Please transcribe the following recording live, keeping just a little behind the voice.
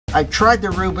I've tried the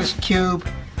Rubik's Cube.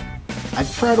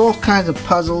 I've tried all kinds of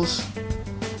puzzles.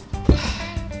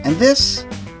 And this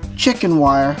chicken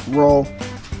wire roll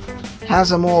has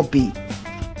them all beat.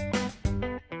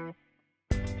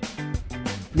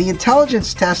 The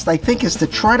intelligence test, I think, is to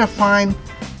try to find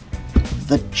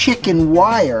the chicken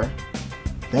wire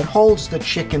that holds the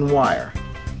chicken wire.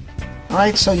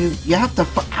 Alright, so you have to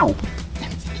ow!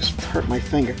 Just hurt my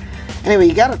finger. Anyway,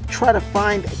 you gotta try to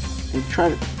find and try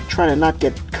to not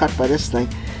get cut by this thing.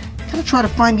 You gotta try to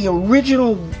find the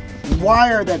original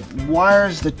wire that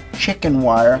wires the chicken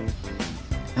wire.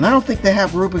 And I don't think they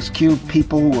have Rubik's Cube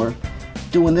people who are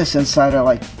doing this inside of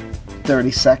like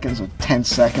 30 seconds or 10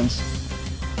 seconds.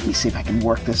 Let me see if I can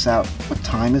work this out. What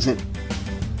time is it?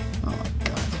 Oh my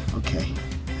god. Okay.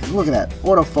 Look at that.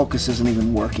 Autofocus isn't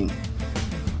even working.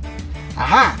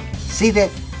 Aha! See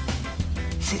that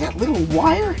little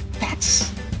wire?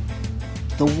 That's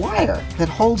the wire that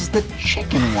holds the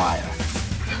chicken wire.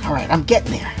 Alright, I'm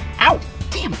getting there. Ow!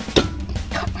 Damn!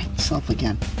 Cut myself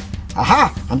again.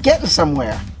 Aha! I'm getting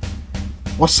somewhere.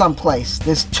 Or someplace.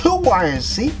 There's 2 wires,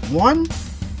 see? 1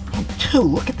 and 2.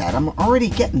 Look at that. I'm already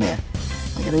getting there.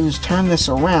 I gotta just turn this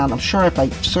around. I'm sure if I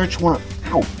search one...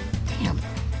 Ow! Damn.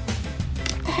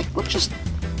 What the heck? What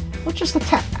just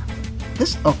attacked?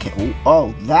 This... Okay.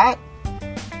 Oh, that...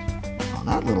 Oh,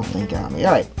 that little thing got me.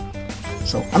 Alright.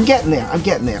 So, I'm getting there. I'm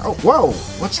getting there. Oh, whoa!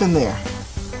 What's in there?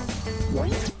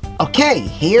 Okay,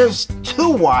 here's 2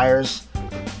 wires.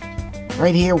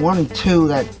 Right here, 1 and 2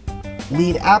 that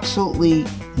lead absolutely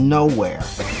nowhere.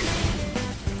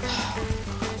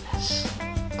 Goodness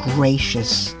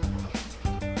gracious.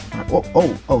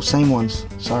 Oh, same ones.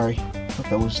 Sorry. I thought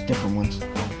that was different ones.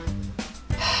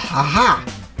 Aha!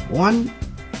 1,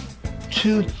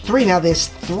 2, 3. Now there's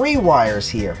 3 wires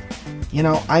here. You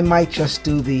know, I might just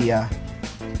do the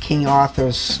King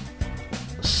Arthur's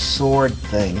sword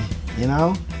thing. You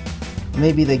know?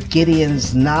 Maybe the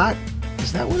Gideon's knot.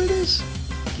 Is that what it is?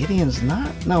 Gideon's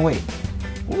knot? No, wait.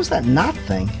 What was that knot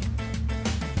thing?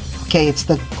 Okay, it's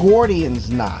the Gordian's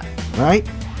knot, right?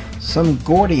 Some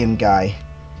Gordian guy.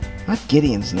 Not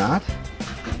Gideon's knot.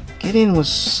 Gideon was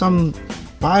some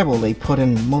Bible they put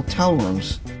in motel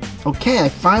rooms. Okay, I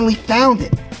finally found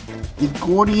it. The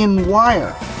Gordian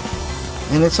wire.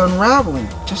 And it's unraveling.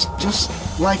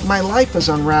 Just like my life is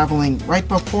unraveling right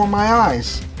before my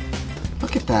eyes.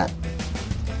 Look at that.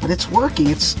 But it's working.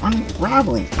 It's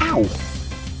unraveling. Ow!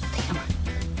 Damn it.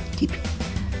 Keep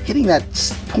hitting that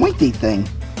pointy thing.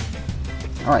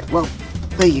 Alright, well,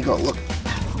 there you go. Look.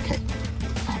 Okay.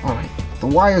 Alright. The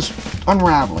wire's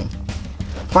unraveling.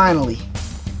 Finally.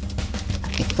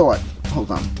 I thought.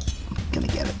 Hold on. I'm gonna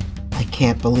get it. I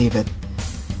can't believe it.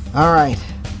 Alright.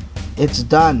 It's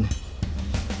done.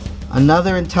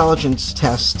 Another intelligence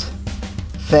test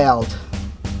failed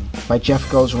by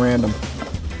Jeff Goes Random.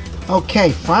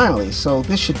 Okay, finally. So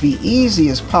this should be easy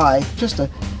as pie. Just to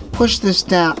push this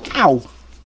down. Ow!